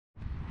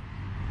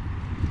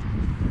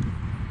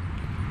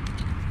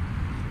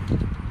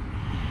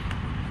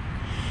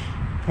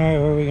Alright,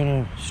 where are we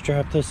gonna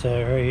strap this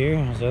at? Right here?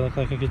 Does that look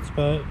like a good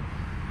spot?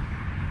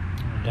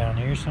 Down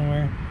here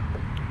somewhere?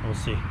 We'll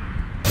see.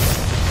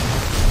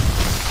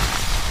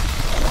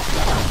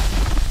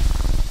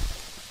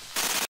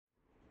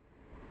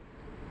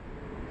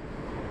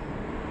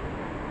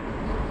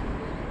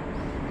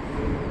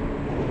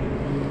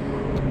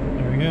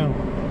 There we go.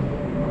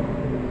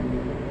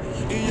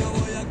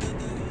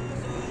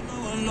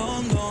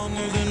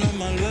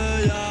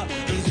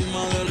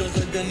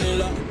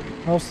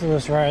 Most of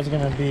this ride is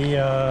going to be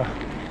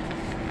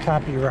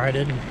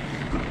copyrighted,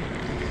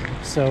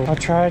 so I'll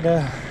try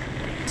to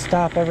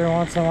stop every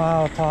once in a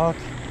while, talk.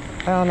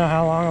 I don't know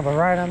how long of a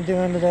ride I'm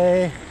doing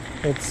today.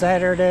 It's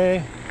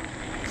Saturday,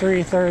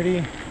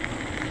 3:30.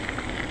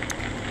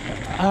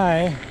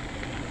 I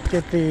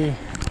get the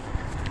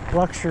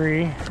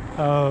luxury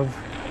of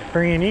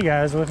bringing you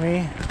guys with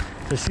me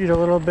to shoot a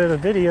little bit of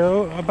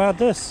video about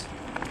this,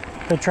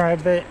 the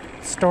Tribit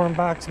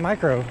Stormbox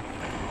Micro,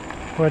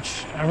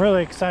 which I'm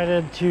really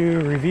excited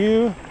to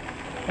review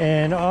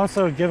and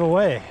also give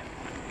away,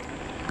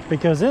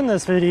 because in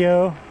this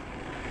video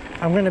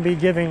I'm going to be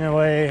giving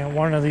away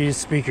one of these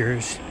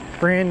speakers,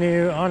 brand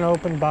new,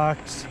 unopened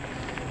box,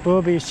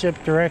 will be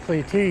shipped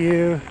directly to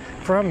you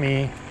from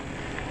me,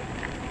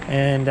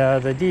 and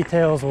the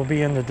details will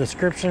be in the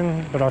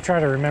description, but I'll try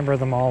to remember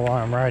them all while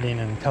I'm riding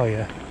and tell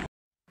you.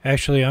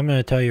 Actually, I'm going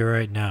to tell you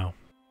right now.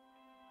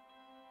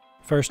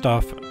 First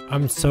off,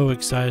 I'm so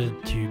excited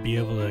to be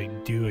able to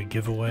do a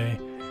giveaway.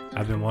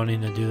 I've been wanting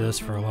to do this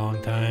for a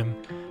long time.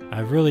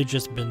 I've really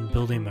just been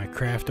building my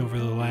craft over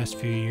the last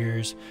few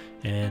years,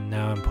 and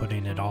now I'm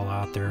putting it all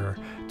out there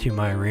to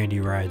my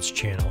Randy Rides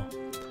channel.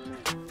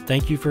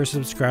 Thank you for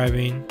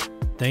subscribing.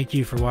 Thank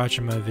you for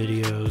watching my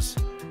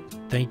videos.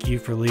 Thank you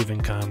for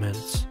leaving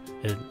comments.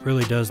 It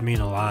really does mean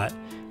a lot,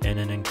 and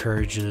it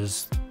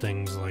encourages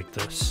things like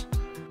this.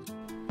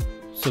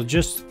 So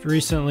just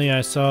recently I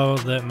saw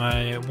that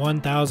my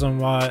 1000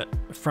 watt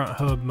front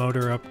hub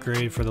motor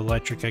upgrade for the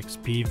Electric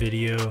XP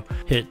video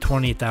hit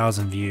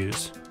 20,000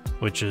 views,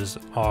 which is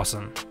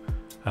awesome.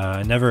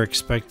 I never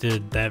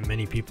expected that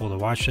many people to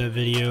watch that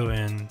video,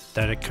 and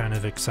that it kind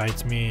of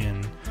excites me,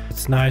 and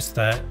it's nice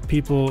that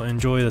people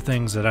enjoy the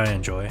things that I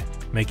enjoy,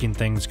 making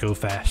things go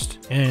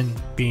fast and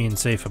being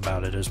safe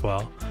about it as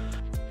well.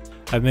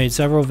 I've made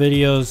several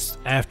videos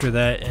after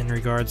that in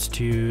regards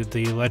to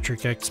the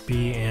Electric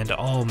XP and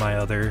all my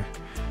other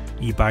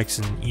e-bikes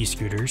and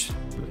e-scooters.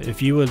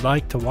 If you would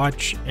like to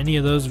watch any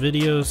of those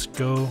videos,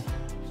 go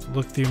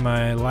look through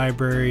my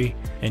library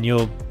and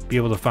you'll be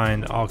able to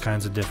find all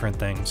kinds of different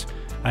things.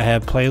 I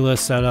have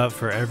playlists set up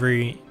for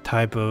every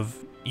type of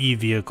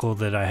e-vehicle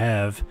that I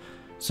have,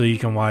 so you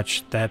can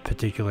watch that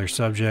particular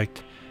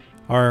subject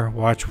or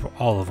watch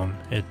all of them.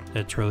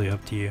 It's really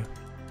up to you.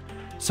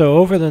 So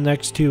over the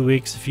next 2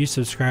 weeks, if you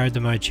subscribe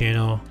to my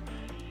channel,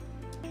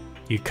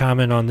 you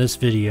comment on this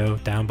video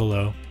down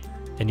below,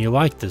 and you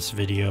like this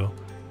video,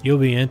 you'll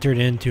be entered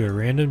into a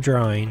random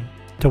drawing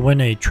to win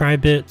a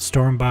Tribit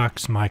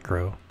Stormbox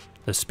Micro,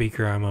 the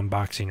speaker I'm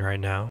unboxing right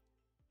now.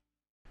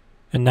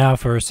 And now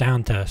for a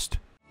sound test.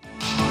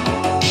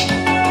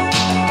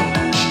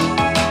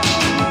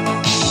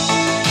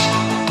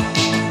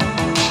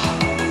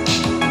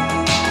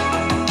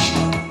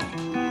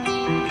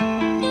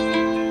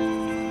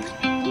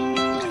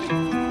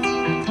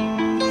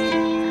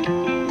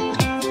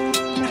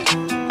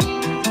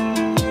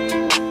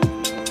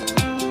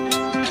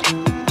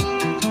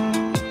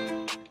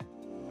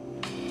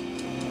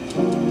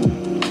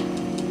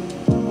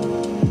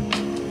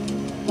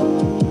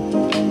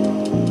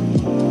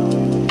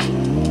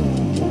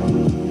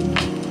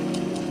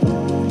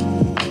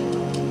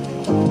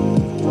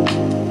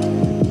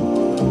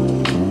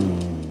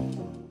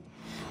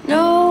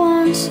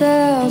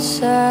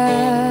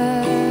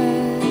 Outside,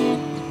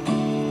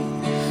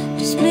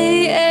 just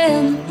me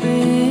and the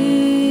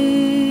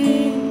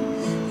breeze,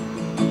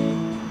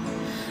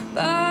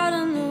 but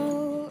I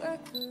know I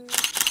could.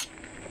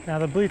 Now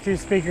the Bluetooth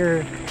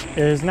speaker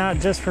is not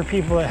just for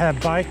people that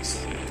have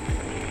bikes,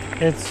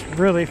 it's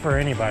really for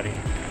anybody.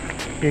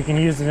 You can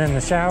use it in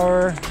the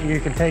shower,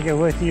 you can take it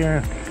with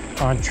you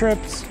on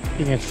trips,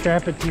 you can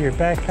strap it to your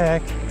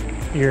backpack,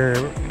 your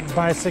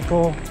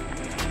bicycle,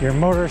 your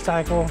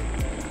motorcycle,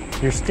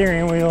 your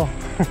steering wheel,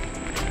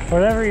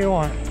 whatever you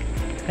want.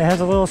 It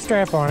has a little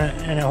strap on it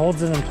and it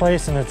holds it in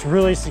place, and it's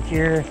really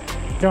secure.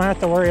 You don't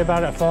have to worry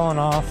about it falling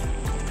off.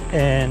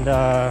 And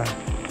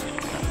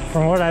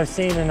from what I've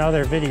seen in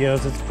other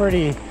videos, it's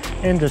pretty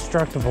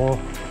indestructible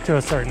to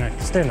a certain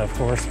extent, of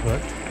course, but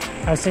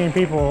I've seen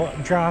people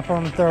drop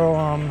them, throw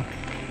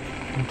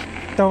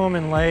them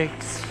in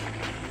lakes,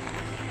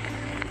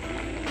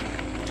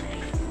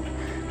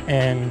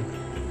 and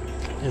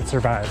it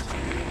survives.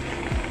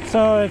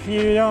 So if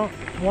you don't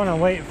want to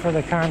wait for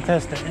the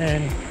contest to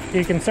end,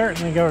 you can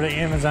certainly go to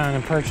Amazon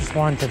and purchase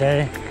one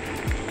today.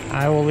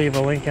 I will leave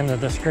a link in the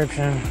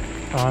description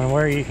on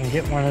where you can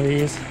get one of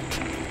these.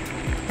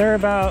 They're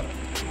about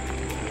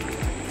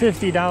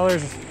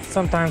 $50,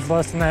 sometimes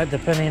less than that,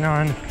 depending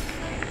on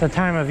the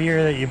time of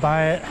year that you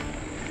buy it.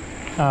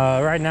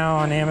 Right now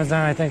on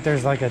Amazon, I think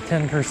there's like a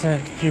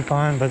 10%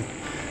 coupon, but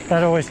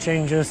that always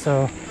changes.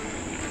 So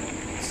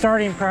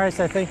starting price,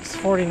 I think, is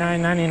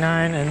 $49.99,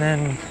 and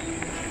then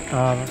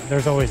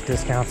there's always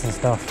discounts and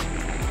stuff.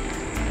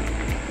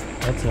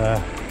 Let's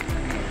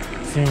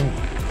zoom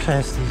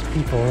past these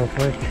people real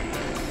quick.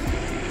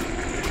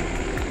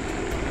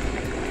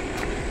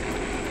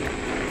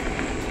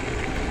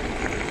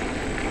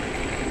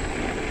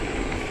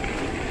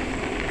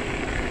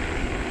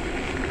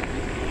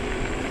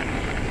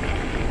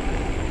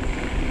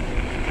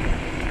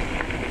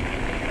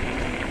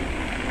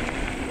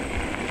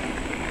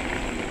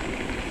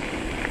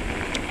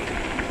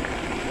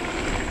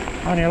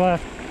 On your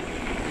left.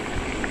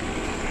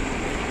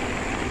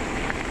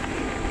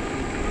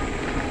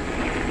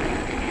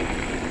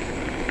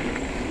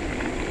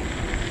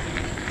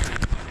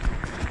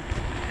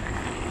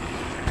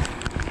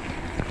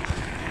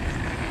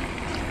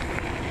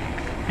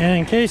 And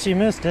in case you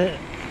missed it,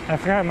 I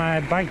forgot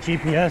my bike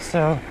GPS,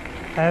 so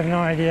I have no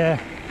idea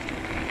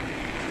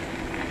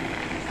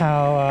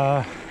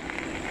how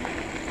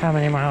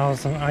many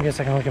miles. I guess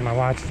I can look at my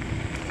watch.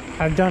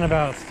 I've done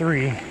about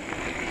 3.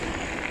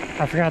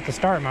 I forgot to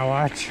start my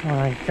watch when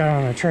I got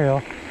on the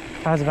trail.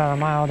 I was about a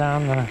mile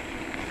down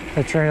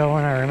the trail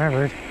when I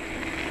remembered.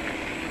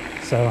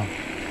 So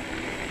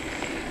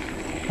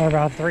we're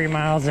about 3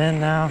 miles in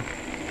now.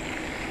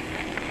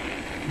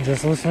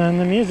 Just listening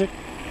to music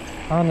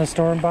on the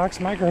Stormbox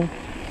Micro.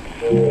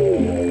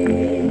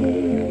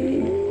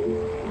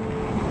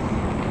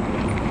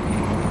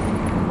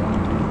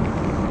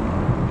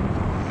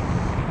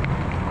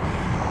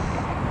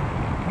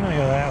 I'm gonna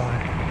go that way.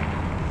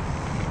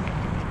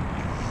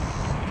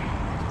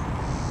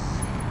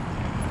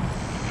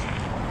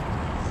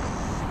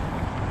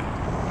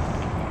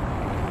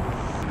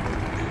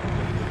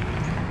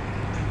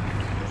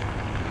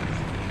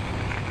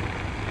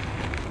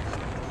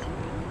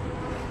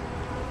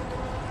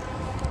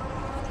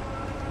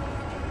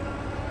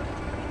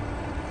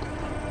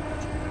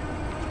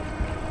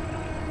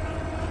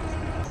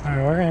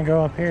 Alright, we're gonna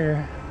go up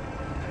here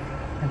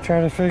and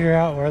try to figure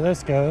out where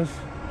this goes.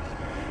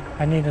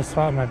 I need to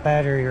swap my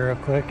battery real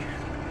quick.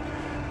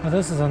 Well,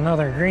 this is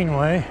another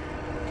greenway,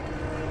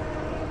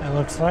 it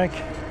looks like.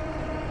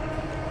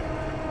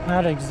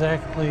 Not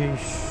exactly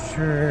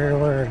sure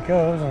where it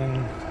goes,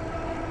 and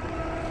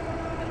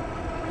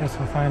guess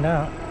we'll find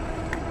out.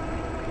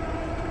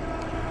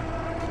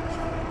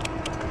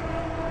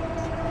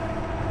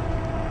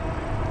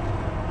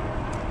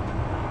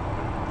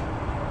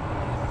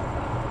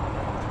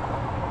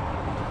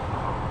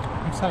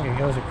 Looks like it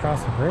goes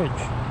across the bridge.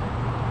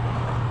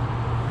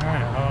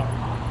 Alright, well,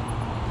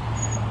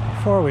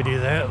 before we do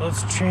that,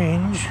 let's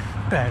change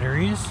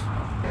batteries.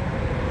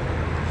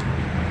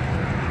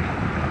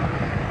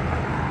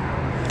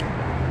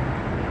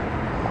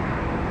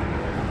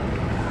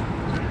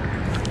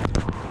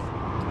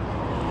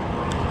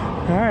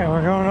 Alright,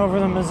 we're going over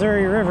the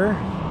Missouri River.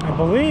 I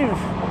believe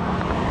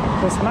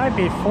this might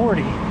be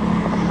 40.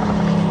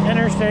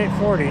 Interstate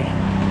 40.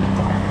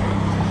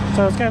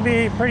 So it's going to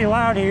be pretty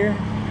loud here.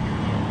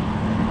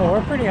 But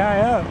we're pretty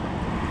high up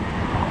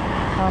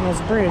on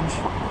this bridge.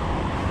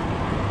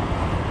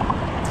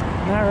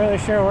 Not really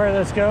sure where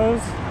this goes,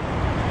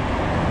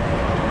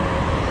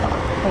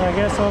 but I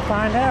guess we'll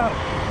find out.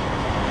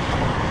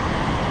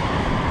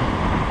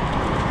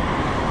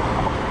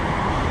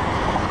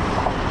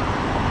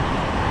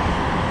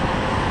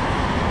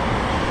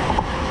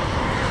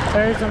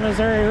 There's the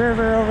Missouri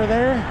River over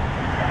there.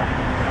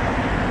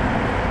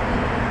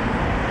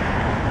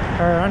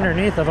 Or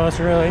underneath of us,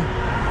 really.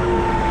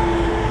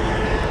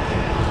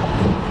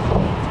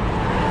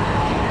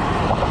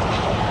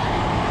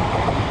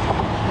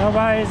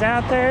 Nobody's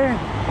out there.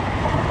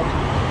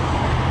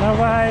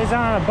 Nobody's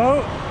on a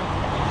boat.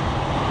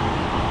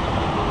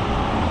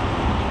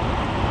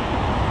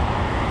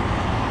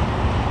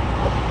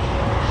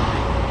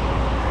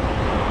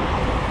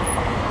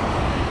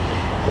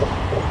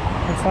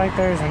 Looks like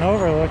there's an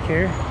overlook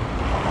here.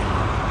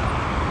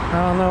 I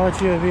don't know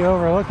what you would be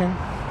overlooking,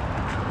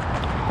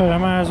 but I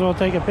might as well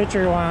take a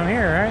picture while I'm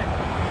here, right?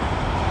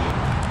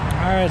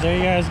 Alright, there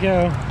you guys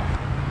go.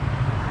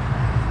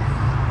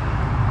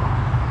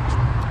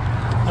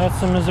 That's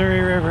the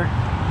Missouri River.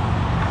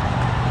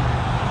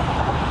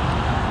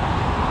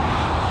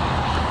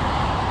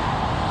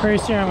 Pretty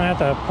soon I'm gonna have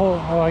to pull,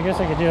 well, I guess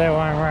I could do that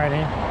while I'm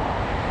riding.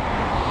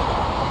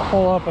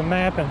 Pull up a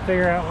map and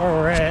figure out where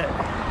we're at.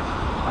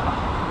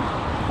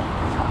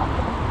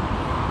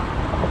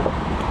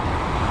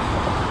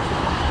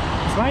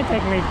 This might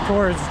take me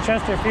towards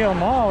Chesterfield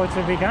Mall, which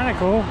would be kind of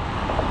cool.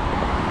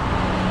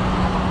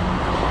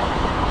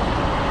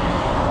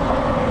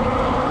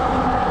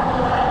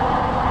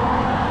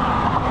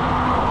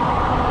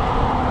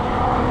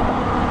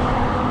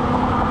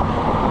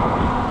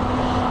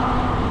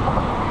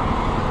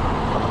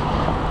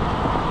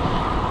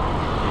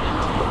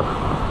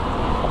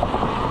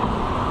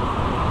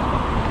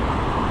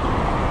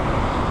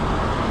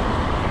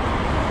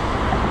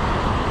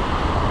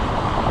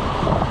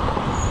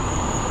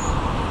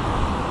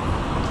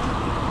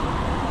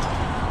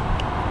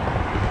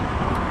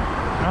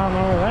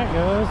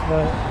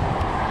 but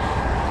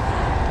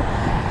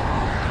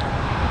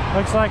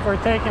looks like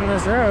we're taking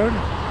this road,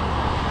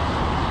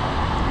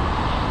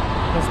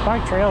 this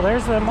bike trail.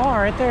 There's the mall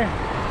right there.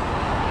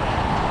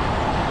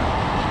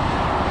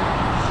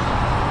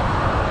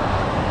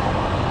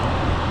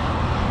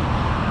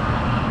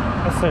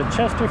 That's the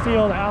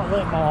Chesterfield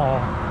Outlet Mall.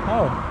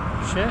 Oh,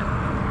 shit.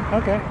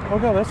 Okay, we'll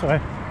go this way.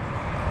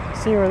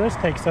 See where this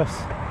takes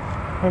us.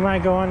 We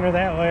might go under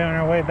that way on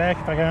our way back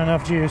if I got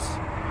enough juice.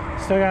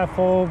 Still got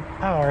full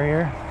power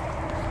here.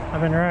 I've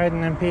been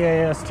riding in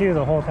PAS2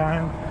 the whole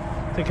time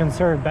to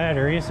conserve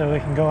battery so we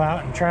can go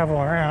out and travel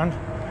around.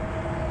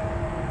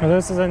 Well,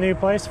 this is a new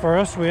place for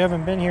us. We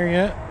haven't been here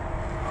yet.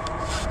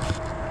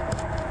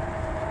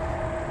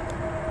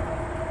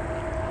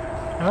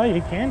 Oh,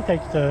 you can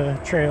take the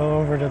trail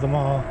over to the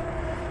mall.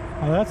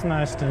 Well, that's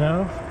nice to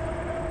know.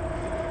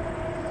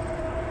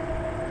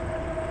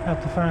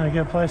 Have to find a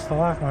good place to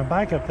lock my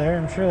bike up there.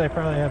 I'm sure they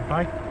probably have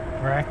bike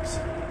racks.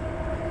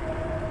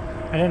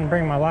 I didn't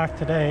bring my lock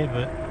today,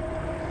 but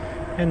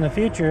in the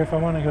future, if I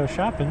want to go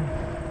shopping,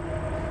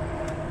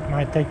 I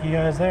might take you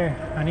guys there.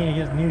 I need to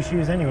get new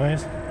shoes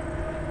anyways.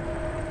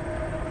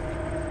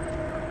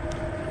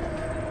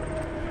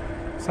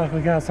 Looks like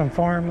we got some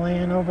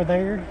farmland over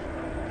there.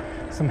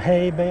 Some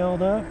hay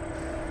baled up.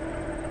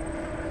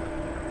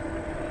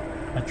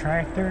 A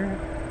tractor.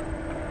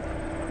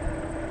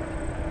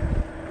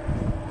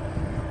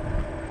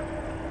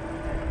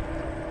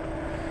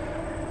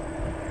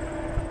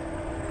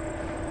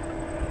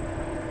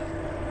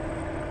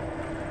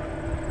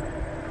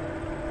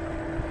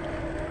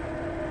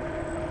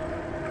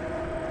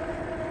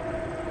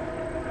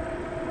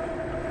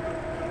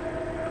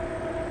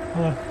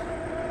 Hello.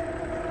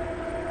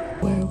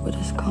 Wear what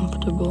is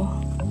comfortable.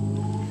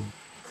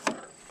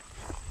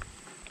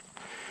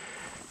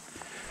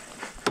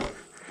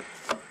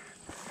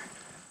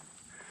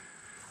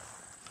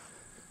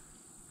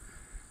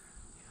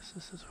 Guess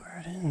this is where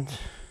it ends.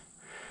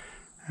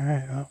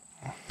 Alright, well.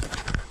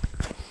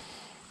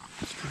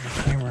 Let's get the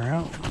camera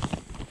out.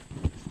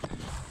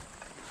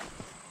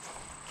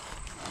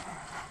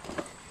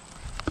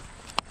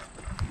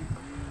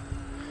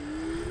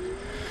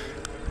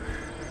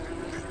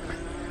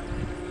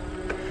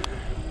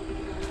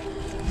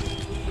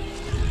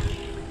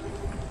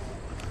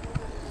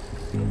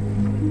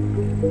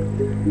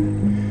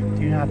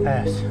 Do not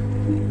pass.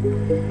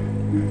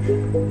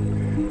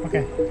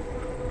 Okay.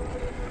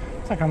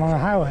 It's like I'm on a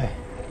highway.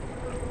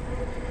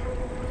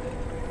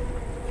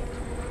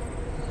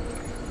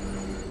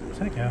 Where's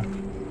that go?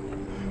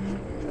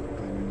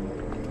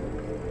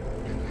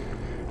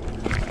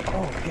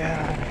 Oh,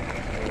 God.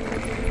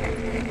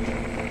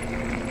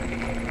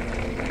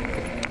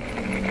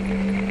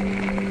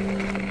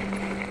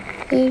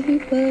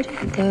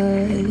 Everybody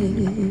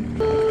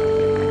dies.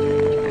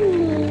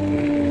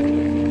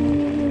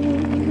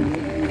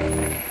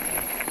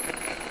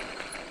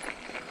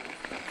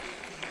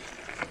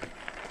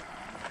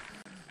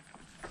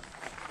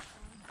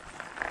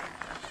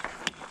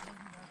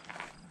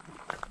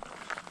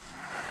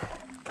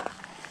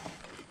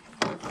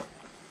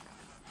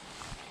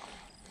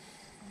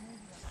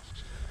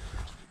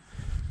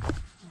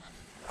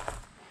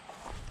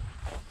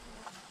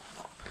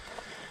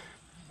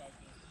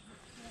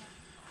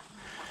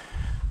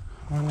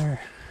 Wonder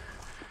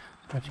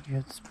what's a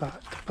good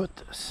spot to put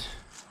this.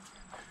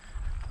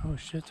 Oh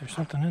shit, there's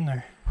something in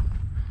there.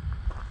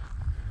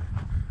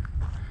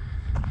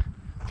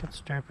 Could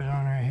strap it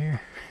on right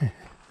here.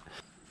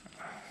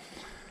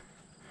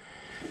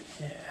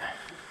 Yeah.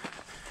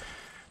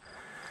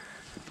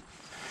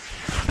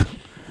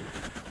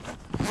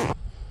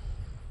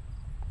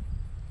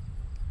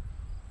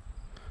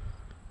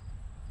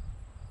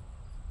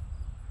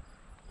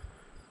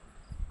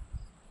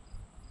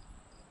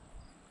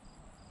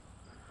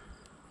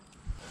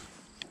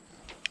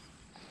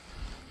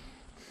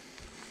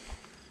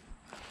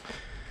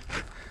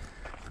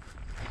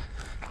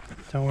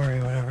 Don't worry,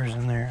 whatever's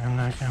in there, I'm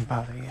not gonna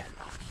bother you.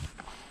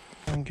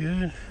 I'm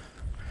good.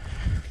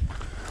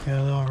 Got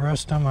a little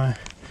rust on my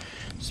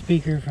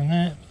speaker from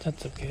that, but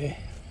that's okay.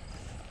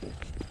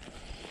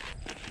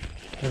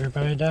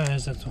 Everybody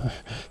dies, that's what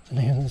the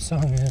name of the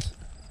song is.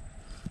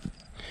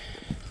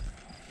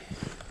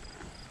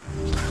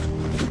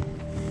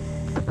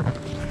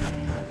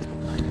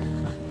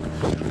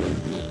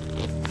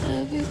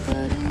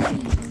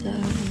 Everybody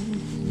dies.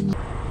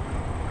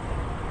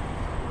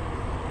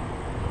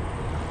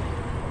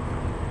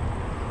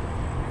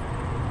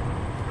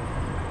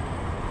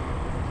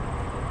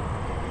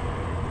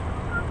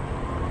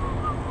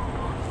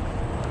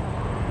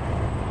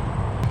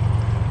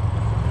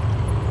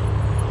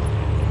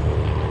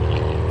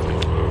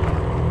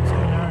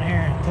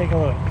 Take a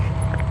look.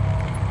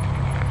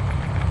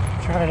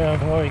 Try to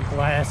avoid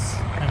glass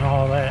and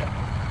all that.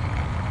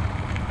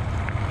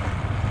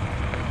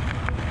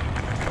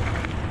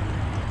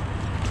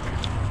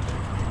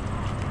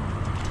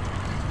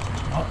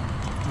 Oh,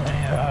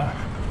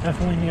 they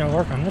definitely need to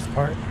work on this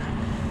part.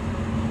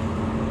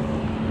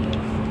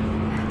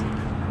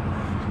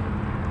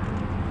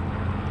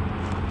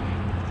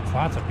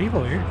 lots of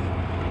people here.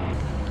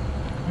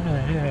 Look at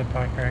that, they have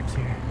bike racks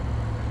here.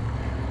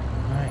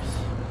 Nice.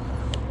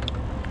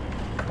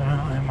 I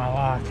don't have my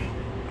lock.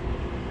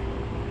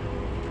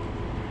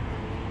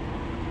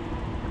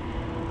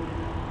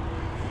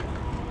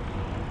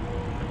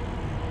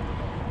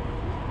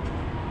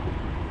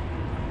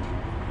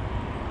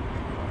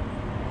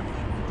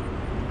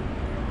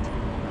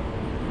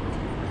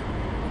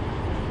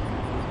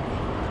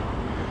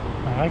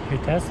 I like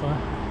your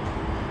Tesla.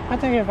 I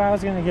think if I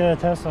was going to get a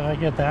Tesla, I'd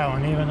get that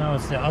one, even though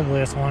it's the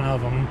ugliest one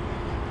of them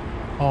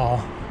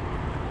all.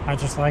 I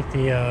just like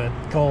the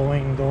gull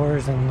wing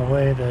doors and the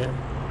way that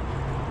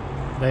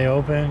they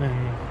open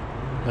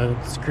and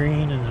the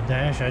screen and the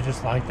dash. I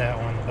just like that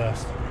one the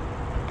best.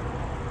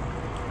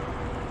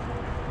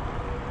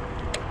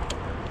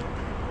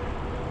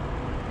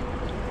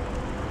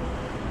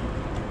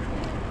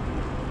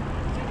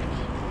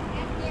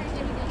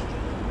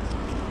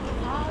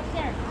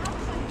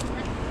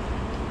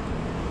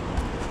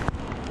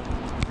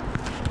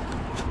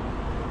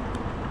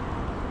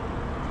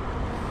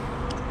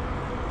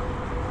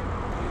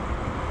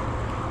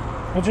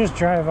 We'll just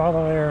drive all the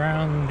way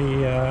around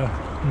the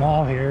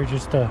mall here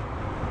just to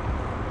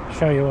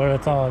show you what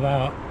it's all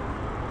about.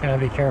 Gotta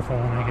be careful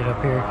when I get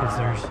up here because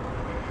there's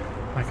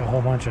like a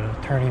whole bunch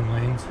of turning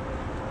lanes.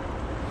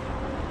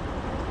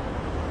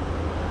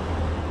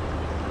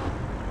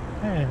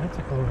 Hey, that's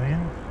a cool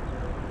van.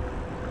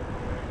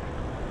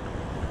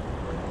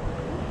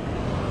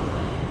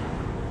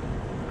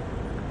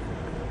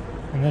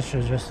 And this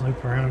should just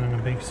loop around in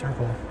a big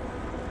circle.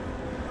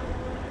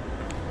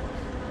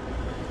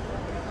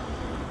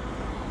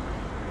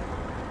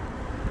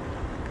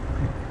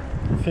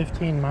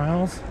 15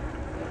 miles.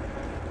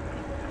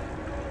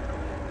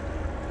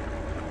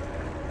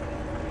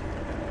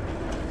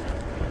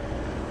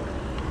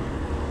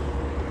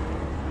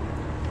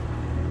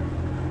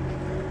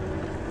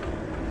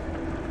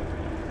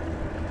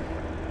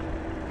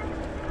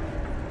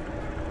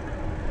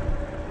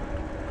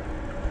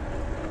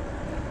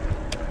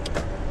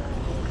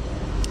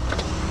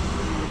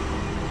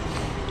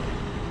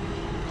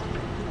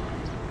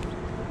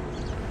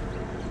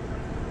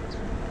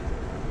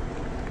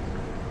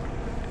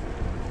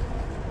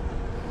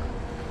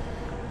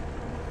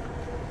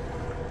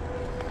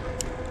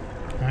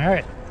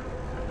 Alright,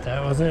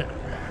 that was it.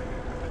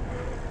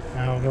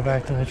 Now we'll go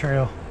back to the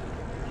trail.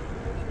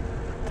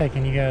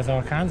 Taking you guys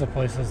all kinds of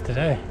places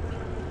today.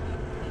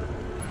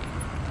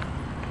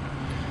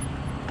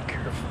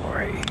 Careful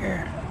right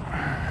here.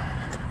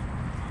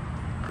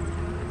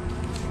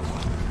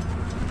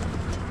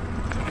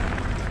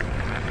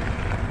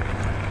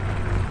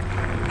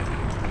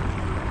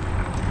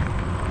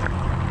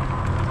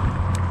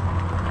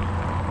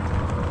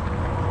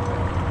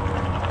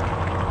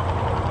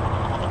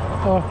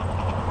 Oh.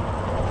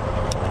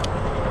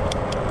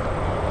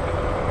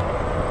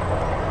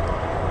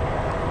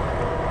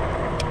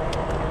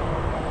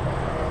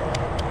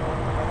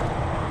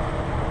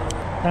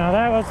 Now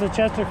that was the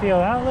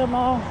Chesterfield Outlet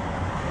Mall.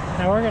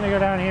 Now we're gonna go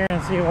down here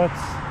and see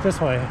what's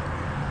this way.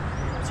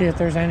 See if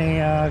there's any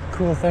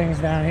cool things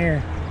down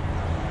here.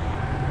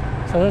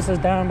 So this is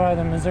down by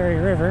the Missouri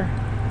River.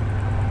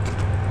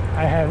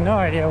 I have no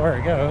idea where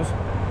it goes,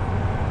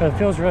 but it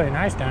feels really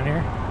nice down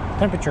here,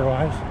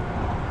 temperature-wise.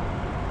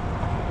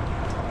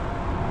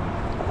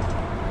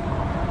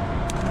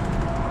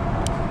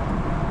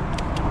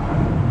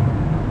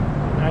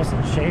 Nice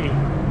and shady.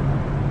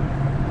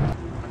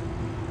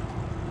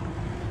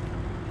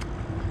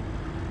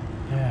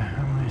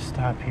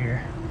 Stop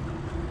here,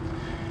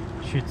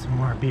 shoot some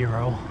more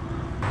B-roll.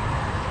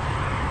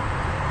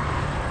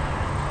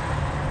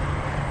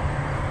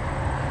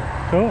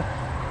 Cool.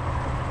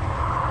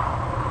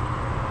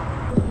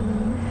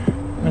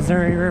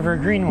 Missouri River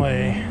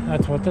Greenway,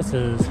 that's what this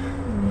is.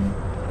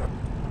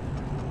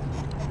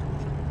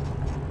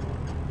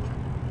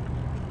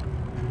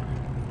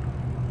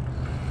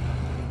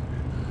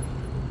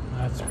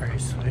 That's pretty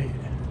sweet.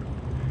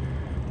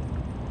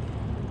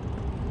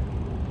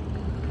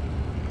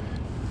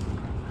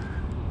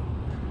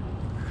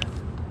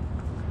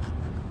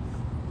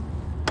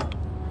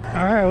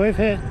 All right, we've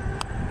hit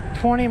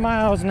 20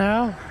 miles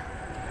now.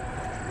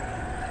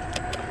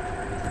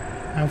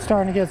 I'm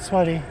starting to get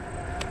sweaty.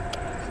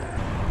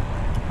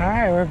 All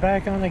right, we're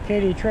back on the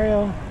Katy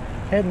Trail,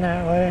 heading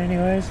that way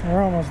anyways.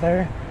 We're almost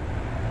there.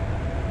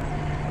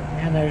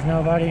 And there's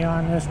nobody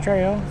on this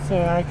trail, so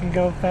I can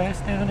go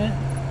fast down it.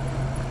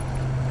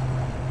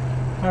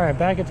 All right,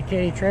 back at the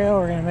Katy Trail,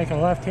 we're gonna make a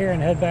left here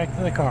and head back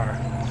to the car.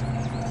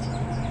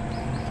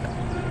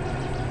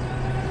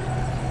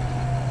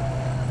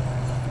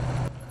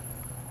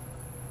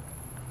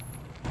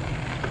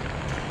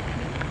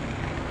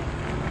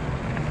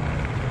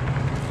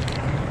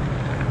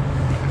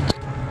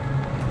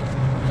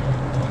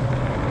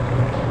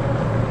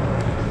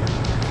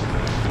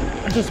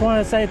 I just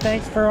want to say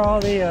thanks for all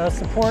the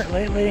support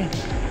lately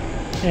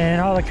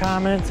and all the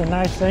comments and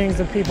nice things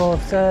that people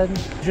have said.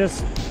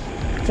 Just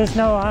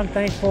know I'm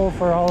thankful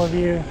for all of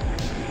you.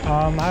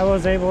 I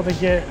was able to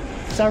get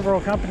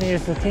several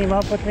companies to team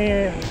up with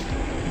me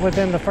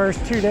within the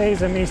first 2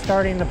 days of me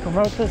starting to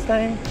promote this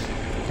thing,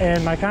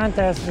 and my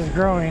contest is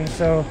growing.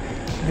 So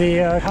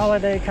the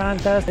holiday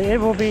contest, it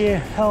will be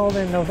held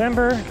in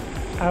November.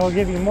 I will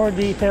give you more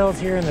details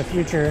here in the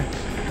future,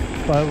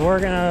 but we're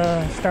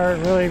gonna start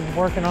really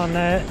working on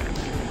that,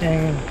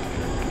 and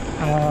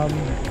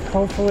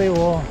hopefully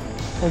we'll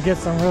get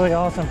some really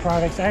awesome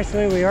products.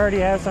 Actually, we already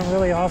have some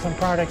really awesome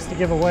products to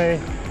give away,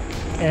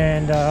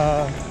 and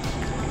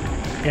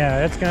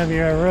yeah, it's gonna be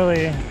a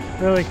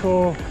really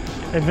cool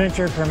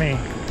adventure for me.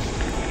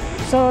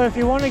 So if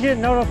you want to get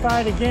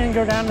notified, again,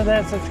 go down to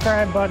that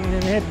subscribe button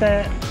and hit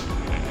that.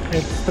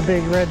 It's the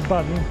big red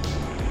button.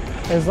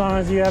 As long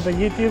as you have a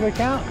YouTube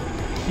account,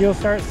 you'll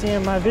start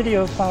seeing my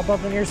videos pop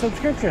up in your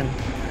subscription.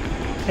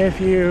 If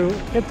you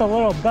hit the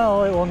little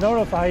bell, it will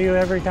notify you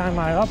every time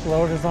I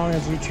upload, as long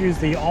as you choose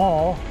the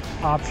all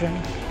option.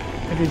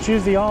 If you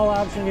choose the all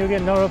option, you'll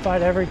get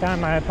notified every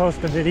time I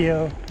post a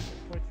video.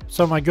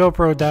 So my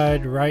GoPro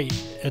died right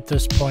at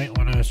this point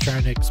when I was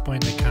trying to explain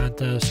the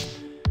contest.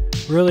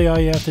 Really, all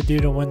you have to do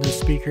to win this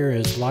speaker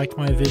is like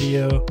my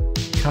video,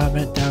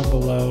 comment down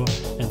below,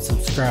 and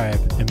subscribe.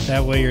 And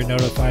that way you're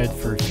notified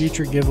for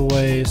future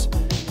giveaways.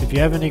 If you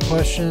have any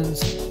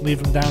questions,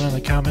 leave them down in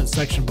the comment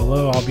section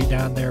below. I'll be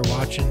down there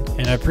watching.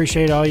 And I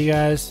appreciate all you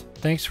guys.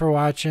 Thanks for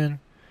watching,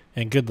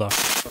 and good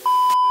luck.